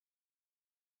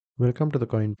Welcome to the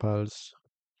Coin Pulse.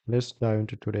 Let's dive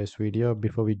into today's video.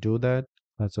 Before we do that,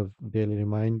 as a daily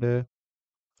reminder,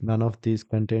 none of these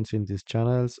contents in these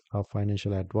channels are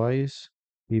financial advice.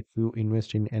 If you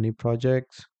invest in any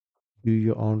projects, do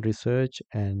your own research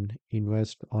and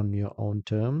invest on your own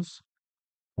terms.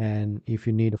 And if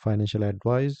you need financial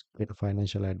advice, get a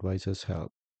financial advisor's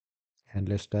help. And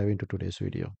let's dive into today's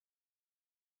video.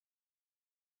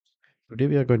 Today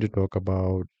we are going to talk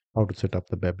about how to set up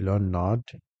the Babylon knot.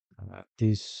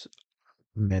 This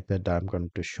method I'm going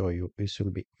to show you, this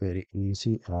will be very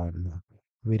easy and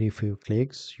very few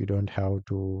clicks. You don't have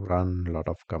to run a lot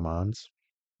of commands.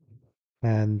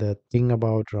 And the thing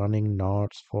about running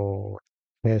nodes for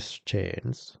test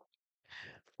chains,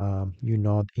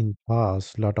 in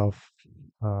past, lot of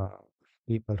uh,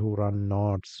 people who run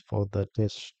nodes for the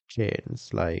test chains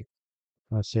like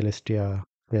Celestia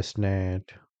testnet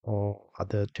or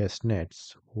other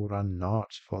testnets who run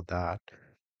nodes for that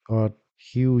got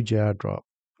huge airdrop.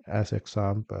 As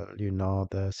example,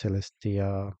 the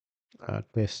Celestia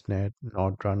testnet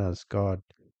node runners got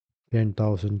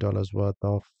 $10,000 worth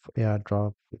of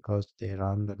airdrop because they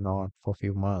run the node for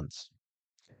few months.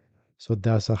 So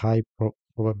there's a high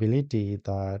probability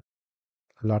that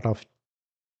a lot of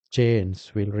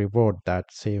chains will reward that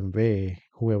same way,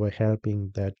 whoever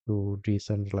helping that to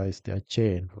decentralize their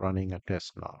chain running a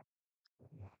test node.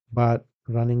 But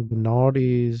running the node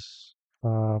is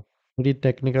a pretty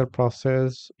technical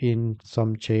process in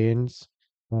some chains,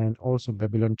 and also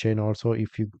Babylon chain also,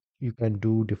 if you can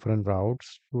do different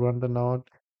routes to run the node.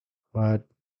 But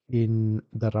in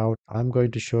the route I'm going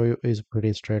to show you is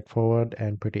pretty straightforward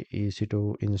and pretty easy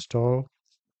to install.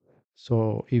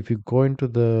 So if you go into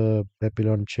the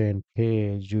Babylon chain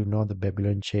page, the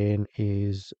Babylon chain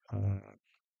is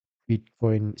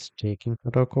Bitcoin staking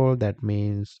protocol. That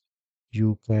means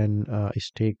you can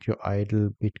stake your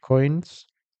idle Bitcoins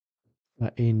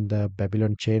in the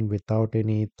Babylon chain without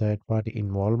any third party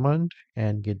involvement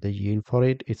and get the yield for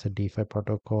it. It's a DeFi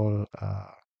protocol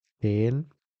chain,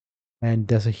 and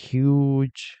there's a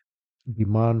huge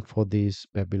demand for this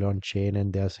Babylon chain,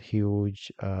 and there's huge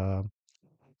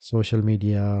social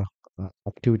media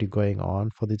activity going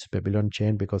on for this Babylon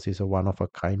chain because it's a one of a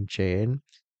kind chain.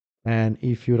 And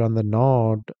if you run the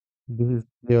node, this is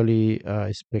really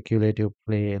a speculative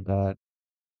play that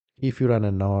if you run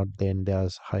a node, then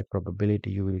there's high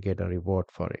probability you will get a reward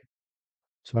for it.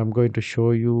 So I'm going to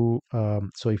show you.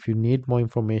 So if you need more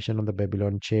information on the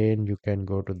Babylon chain, you can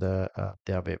go to their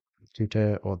web,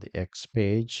 Twitter or the X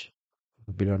page,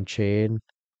 Babylon chain,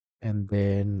 and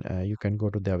then you can go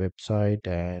to their website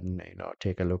and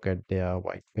take a look at their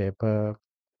white paper.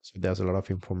 So there's a lot of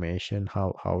information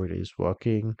how it is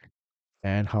working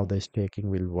and how the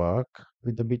staking will work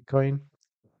with the Bitcoin.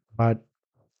 But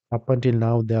up until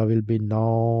now, there will be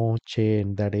no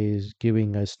chain that is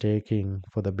giving a staking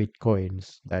for the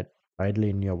Bitcoins that idle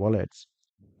in your wallets.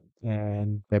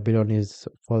 And Babylon is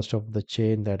first of the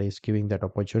chain that is giving that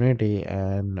opportunity.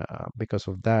 And because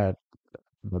of that,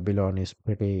 Babylon is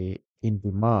pretty in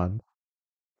demand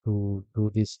to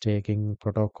do this staking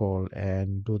protocol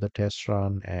and do the test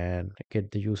run and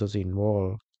get the users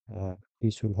involved.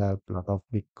 This will help a lot of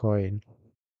Bitcoin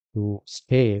to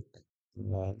stake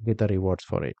and get the rewards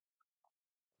for it.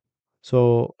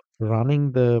 So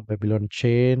running the Babylon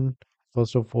chain,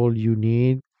 first of all, you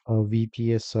need a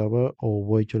VPS server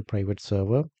or virtual private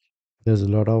server. There's a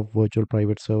lot of virtual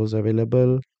private servers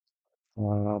available.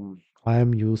 I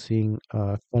am using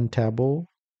Contabo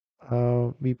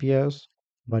VPS,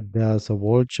 but there's a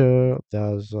Vulture,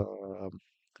 there's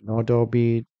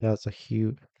Nodorbit, there's a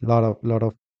huge lot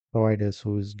of providers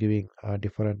who is giving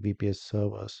different VPS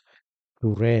servers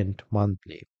to rent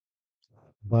monthly.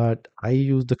 But I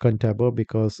use the Contabo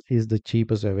because it's the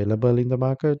cheapest available in the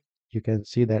market. You can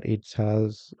see that it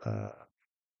has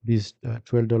this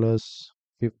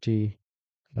 $12.50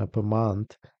 per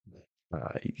month.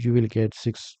 You will get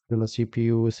 $6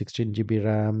 CPU, 16 GB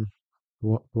RAM,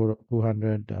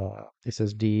 200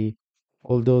 SSD.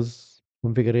 All those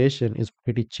configuration is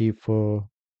pretty cheap for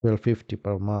 12.50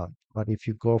 per month. But if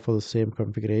you go for the same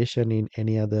configuration in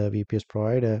any other VPS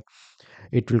provider,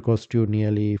 it will cost you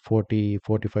nearly 40,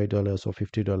 $45 or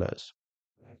 $50.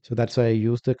 So that's why I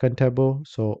use the Contabo.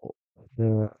 So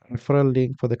the referral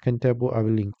link for the Contabo I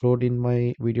will include in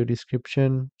my video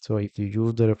description. So if you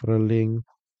use the referral link,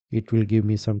 it will give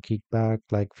me some kickback,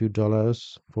 like few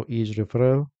dollars for each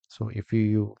referral. So if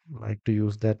you like to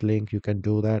use that link, you can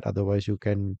do that. Otherwise, you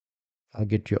can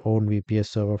get your own VPS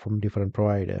server from different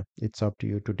provider. It's up to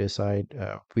you to decide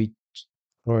which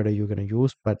provider you're going to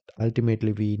use. But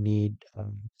ultimately, we need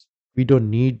We don't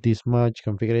need this much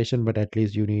configuration, but at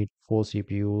least you need four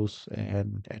CPUs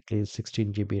and at least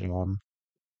 16 GB RAM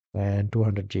and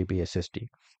 200 GB SSD.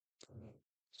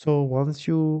 So once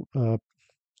you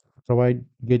provide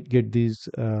get these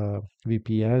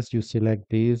VPS, you select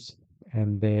these,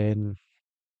 and then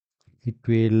it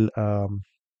will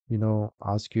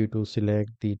ask you to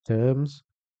select the terms.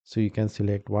 So you can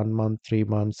select 1 month, 3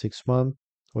 months, 6 months,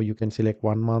 or you can select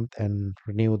 1 month and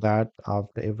renew that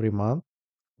after every month.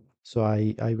 So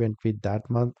I went with that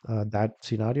month, that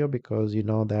scenario, because you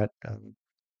know that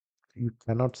you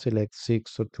cannot select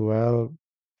 6 or 12.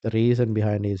 The reason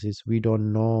behind is we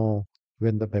don't know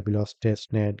when the Babylon's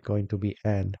testnet going to be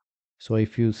end. So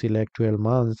if you select 12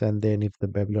 months, and then if the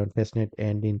Babylon testnet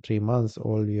end in 3 months,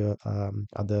 all your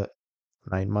other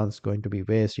 9 months going to be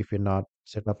waste if you not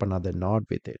set up another node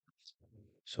with it.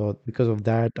 So because of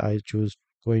that, I choose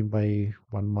going by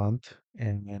 1 month,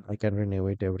 and I can renew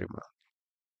it every month.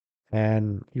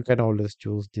 And you can always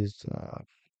choose this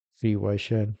free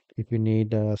version. If you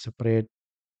need a separate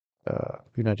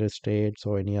United States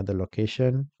or any other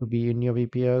location to be in your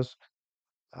VPS,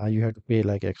 you have to pay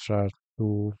like extra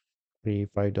two, three,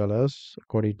 $5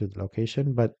 according to the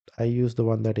location. But I use the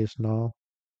one that is now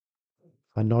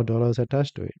no dollars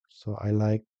attached to it. So I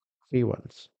like free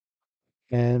ones.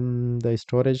 And the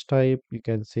storage type, you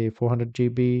can say 400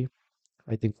 GB.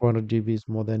 I think 400 GB is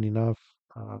more than enough.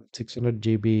 600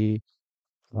 GB,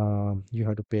 you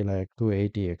have to pay like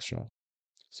 280 extra.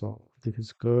 So this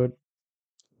is good.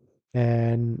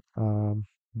 And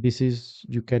this is,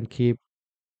 you can keep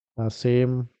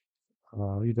same,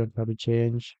 you don't have to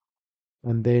change.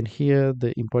 And then here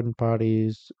the important part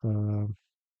is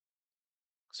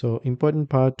so important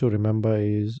part to remember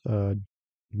is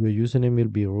your username will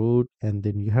be root, and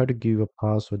then you have to give a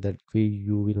password that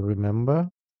you will remember.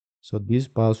 So this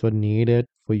password needed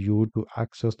for you to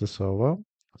access the server.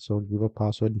 So give a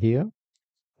password here,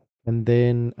 and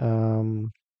then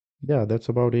yeah, that's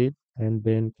about it. And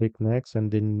then click next, and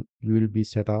then you will be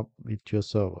set up with your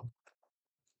server.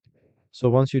 So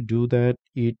once you do that,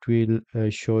 it will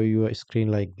show you a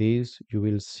screen like this. You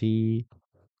will see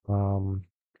um,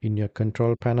 in your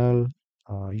control panel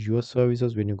your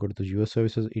services. When you go to the your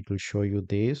services, it will show you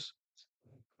this.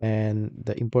 And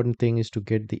the important thing is to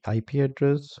get the IP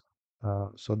address.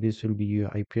 So this will be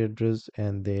your IP address,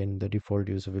 and then the default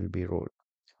user will be root.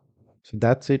 So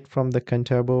that's it from the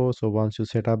Contabo. So once you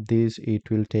set up this, it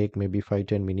will take maybe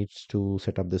 5-10 minutes to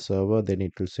set up the server. Then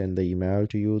it will send the email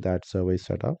to you that server is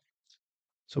set up.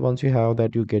 So once you have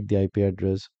that, you get the IP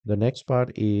address. The next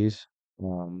part is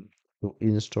to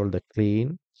install the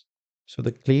Clean. So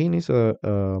the Clean is a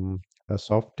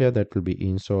software that will be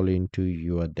installed into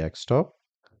your desktop,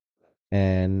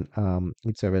 and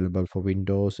it's available for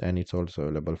Windows, and it's also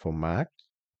available for Mac.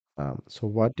 So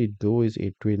what it do is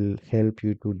it will help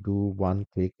you to do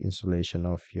one-click installation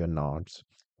of your nodes.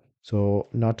 So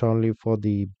not only for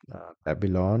the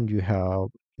Babylon, you have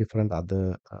different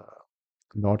other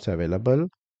nodes available.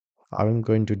 I'm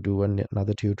going to do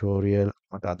another tutorial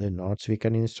what other nodes we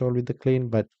can install with the Clean,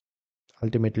 but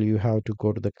ultimately you have to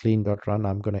go to the clean.run.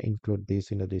 I'm going to include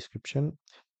this in the description,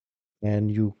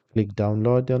 and you click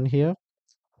download on here,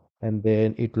 and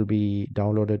then it will be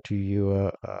downloaded to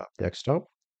your desktop.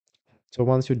 So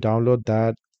once you download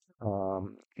that,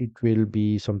 it will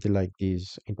be something like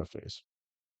this interface.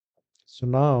 So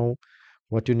now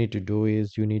what you need to do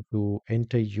is you need to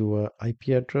enter your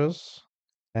IP address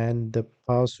and the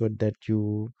password that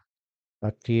you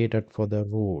created for the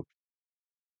root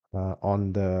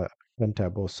on the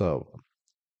Contabo server.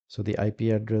 So the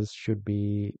IP address should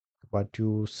be what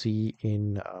you see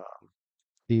in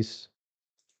this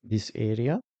this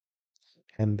area,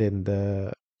 and then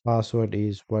the password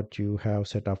is what you have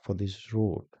set up for this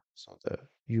root. So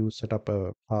you set up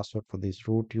a password for this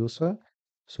root user.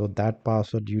 So that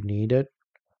password you needed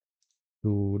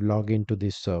to log into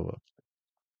this server.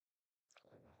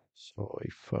 So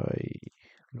if I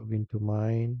log into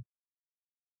mine,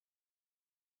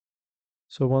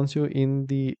 so once you're in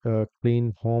the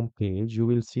Clean home page, you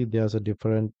will see there's a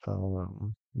different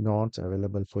nodes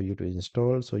available for you to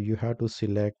install. So you have to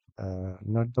select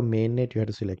not the mainnet, you have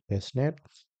to select testnet.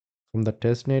 From the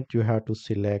testnet, you have to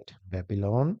select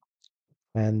Babylon.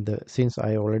 And since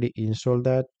I already installed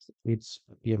that, it's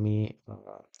appear me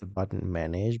button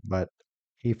manage. But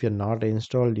if you're not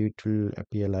installed, it will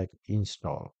appear like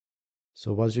install.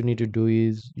 So what you need to do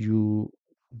is you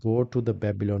go to the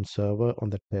Babylon server on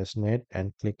the testnet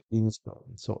and click install.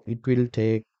 So it will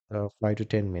take 5 to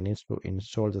 10 minutes to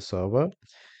install the server,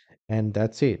 and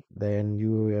that's it. Then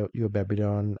your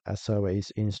Babylon server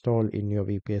is installed in your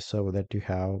VPS server that you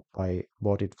have by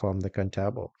bought it from the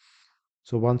Contabo.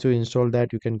 So once you install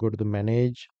that, you can go to the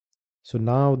manage. So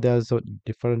now there's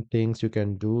different things you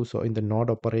can do. So in the node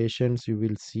operations, you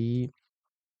will see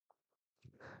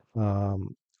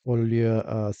all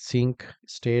your sync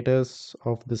status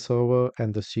of the server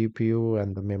and the CPU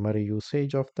and the memory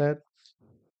usage of that.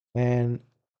 And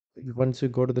once you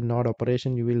go to the node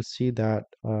operation, you will see that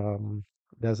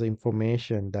there's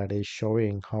information that is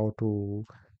showing how to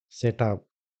set up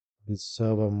the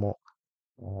server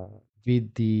uh,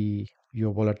 with the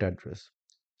your wallet address.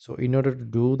 So in order to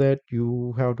do that,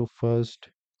 you have to first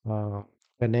uh,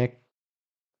 connect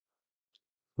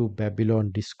to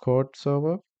Babylon Discord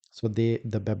server. So the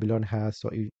Babylon has, so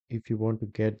if you want to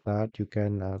get that, you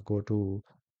can go to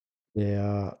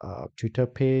their Twitter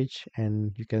page,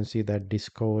 and you can see that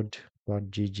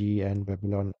discord.gg and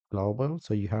Babylon Global.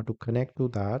 So you have to connect to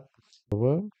that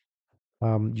server.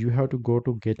 You have to go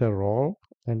to get a role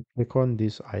and click on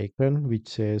this icon which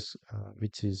says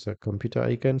which is a computer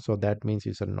icon. So that means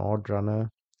it's a node runner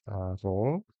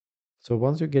role. So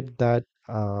once you get that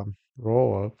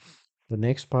role, the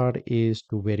next part is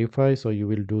to verify. So you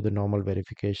will do the normal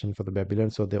verification for the Babylon,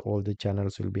 so that all the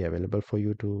channels will be available for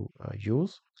you to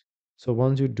use. So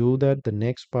once you do that, the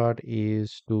next part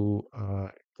is to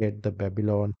get the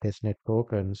Babylon testnet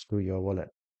tokens to your wallet.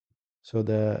 So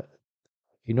the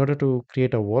in order to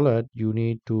create a wallet, you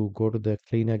need to go to the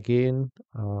Klein again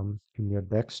in your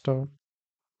desktop,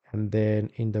 and then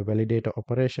in the validator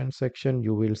operation section,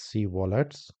 you will see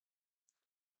wallets.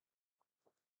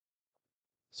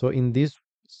 So in this,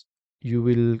 you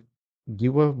will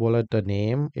give a wallet a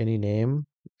name, any name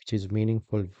which is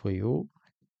meaningful for you,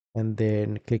 and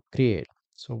then click create.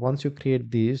 So once you create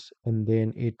this, and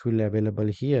then it will available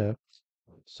here.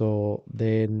 So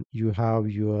then you have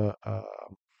your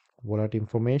wallet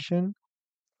information,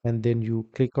 and then you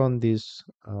click on this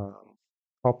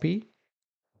copy,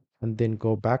 and then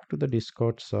go back to the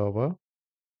Discord server,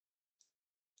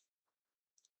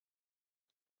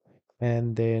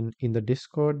 and then in the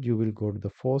Discord you will go to the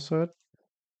faucet,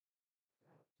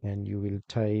 and you will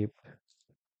type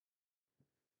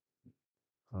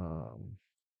um,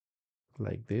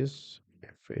 like this,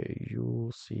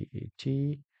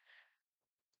 FAUCET,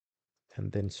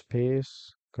 and then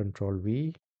space, Control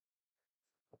V,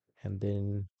 and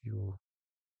then you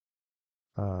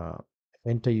uh,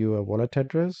 enter your wallet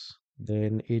address.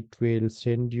 Then it will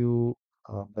send you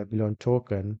a Babylon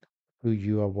token to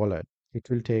your wallet. It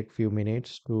will take few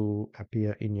minutes to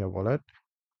appear in your wallet.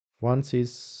 Once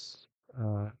it's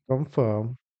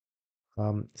confirmed,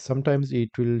 sometimes it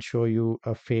will show you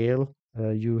a fail.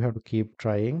 You have to keep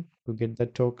trying to get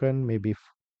that token. Maybe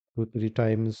 2 3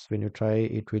 times when you try,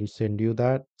 it will send you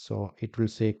that. So it will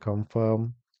say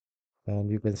confirm,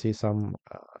 and you can see some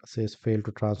says fail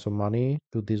to transfer money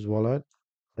to this wallet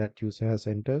that user has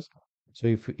entered. So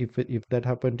if that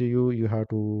happened to you, you have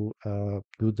to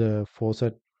do the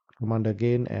forset command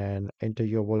again and enter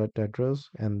your wallet address,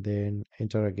 and then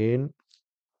enter again.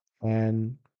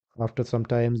 And after some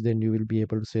times, then you will be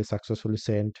able to say successfully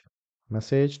sent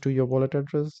message to your wallet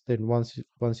address. Then once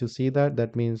you see that,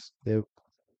 that means the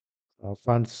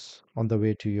funds on the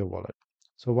way to your wallet.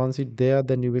 So once it there,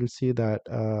 then you will see that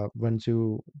once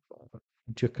you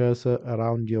put your cursor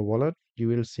around your wallet, you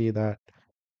will see that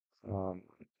um,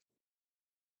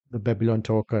 the Babylon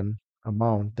token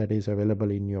amount that is available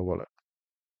in your wallet.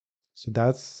 So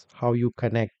that's how you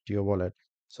connect your wallet.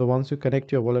 So once you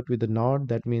connect your wallet with the node,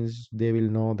 that means they will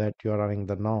know that you are running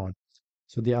the node.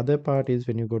 So the other part is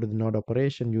when you go to the node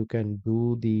operation, you can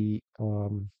do the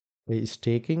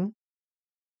staking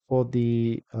for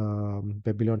the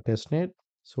Babylon testnet.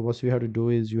 So what you have to do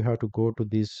is you have to go to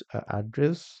this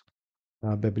address,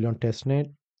 Babylon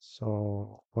testnet.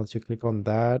 So once you click on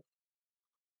that,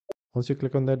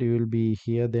 you will be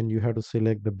here. Then you have to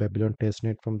select the Babylon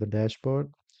testnet from the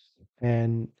dashboard,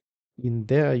 and in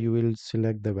there you will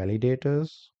select the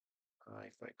validators.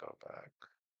 If I go back,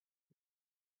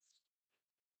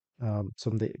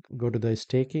 so go to the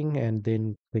staking and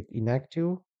then click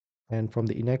inactive, and from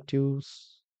the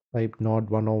inactives type node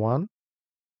 101,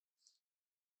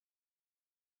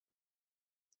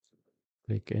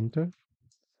 click enter.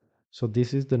 So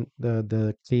this is the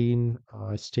clean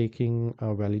staking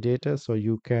validator. So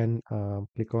you can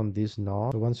click on this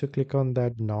node. So once you click on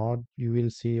that node, you will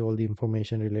see all the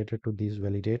information related to this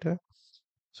validator.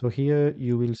 So here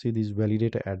you will see this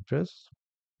validator address.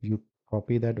 You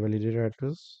copy that validator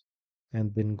address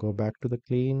and then go back to the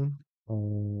clean,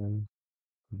 and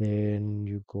then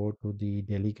you go to the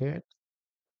delegate.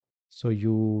 So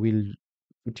you will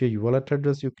put your wallet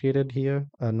address you created here,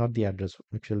 not the address,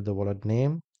 actually the wallet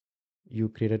name you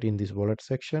created in this wallet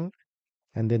section,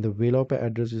 And then the developer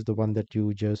address is the one that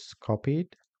you just copied.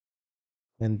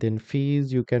 And then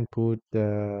fees, you can put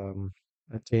a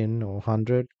 10 or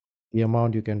 100. The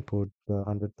amount you can put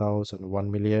 100,000,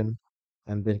 1 million,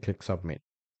 and then click submit.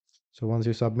 So once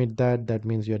you submit that, that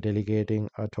means you're delegating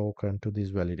a token to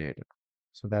this validator.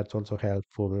 So that's also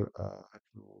helpful to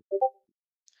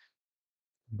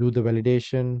do the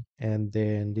validation, and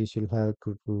then this will help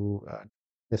to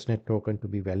testnet token to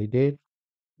be validated.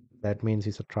 That means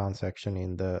it's a transaction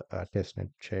in the testnet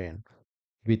chain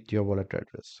with your wallet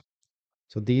address.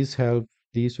 So these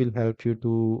will help you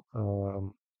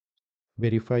to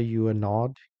verify your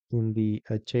node in the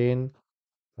chain,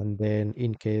 and then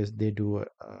in case they do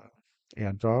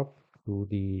airdrop to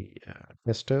the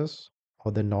testers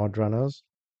or the node runners,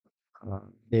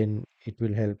 then it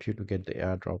will help you to get the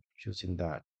airdrop using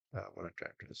that wallet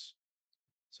address.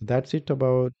 So that's it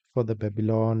about for the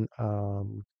Babylon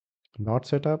node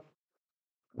setup.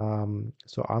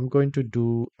 So I'm going to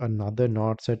do another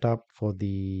node setup for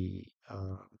the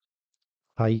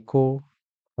Taiko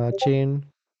chain,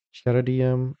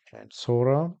 Sheridium, and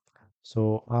Sora.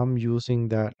 So I'm using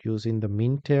that using the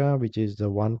Mintia, which is the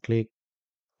one-click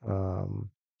um,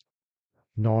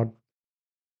 node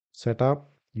setup.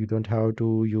 You don't have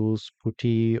to use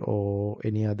putty or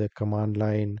any other command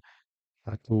line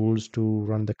tools to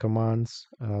run the commands.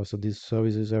 So this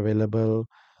service is available.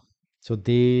 So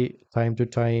they time to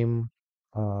time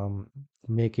um,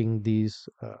 making these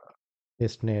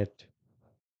testnet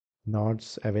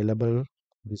nodes available.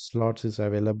 The slots is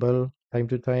available time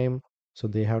to time. So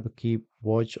they have to keep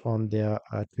watch on their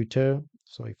Twitter.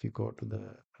 So if you go to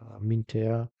the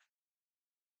Mintea,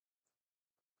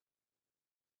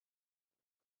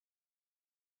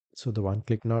 so the one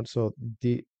click node, so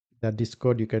the that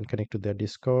Discord, you can connect to their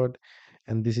Discord,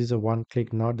 and this is a one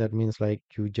click node. That means like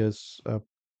you just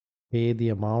pay the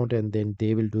amount and then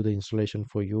they will do the installation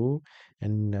for you.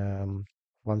 And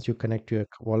once you connect to your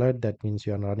wallet, that means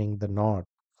you are running the node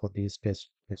for these test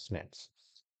nets.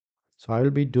 So I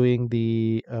will be doing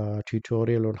the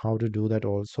tutorial on how to do that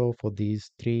also for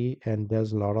these three, and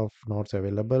there's a lot of nodes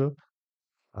available.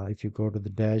 If you go to the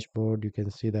dashboard, you can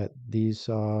see that these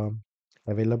are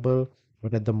available.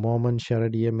 But at the moment,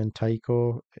 Sheridium and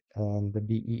Tyco and the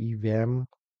DEEVM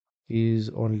is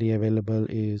only available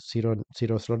is zero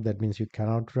slot. That means you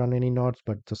cannot run any nodes,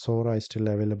 but the Sora is still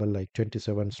available like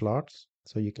 27 slots.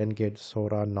 So you can get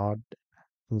Sora node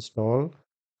installed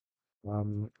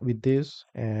with this,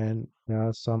 and there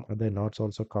are some other nodes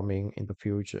also coming in the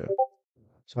future.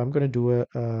 So I'm going to do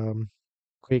a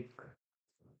quick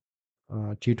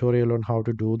tutorial on how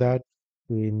to do that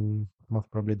in most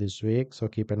probably this week. So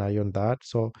keep an eye on that.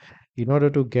 So in order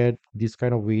to get this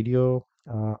kind of video,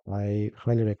 I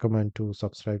highly recommend to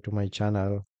subscribe to my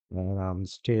channel. And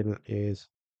still is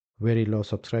very low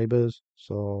subscribers.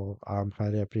 So I'm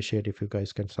highly appreciate if you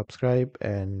guys can subscribe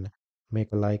and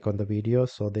make a like on the video.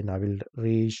 So then I will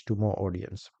reach to more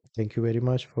audience. Thank you very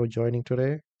much for joining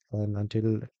today. And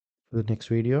until the next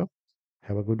video,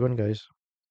 have a good one, guys.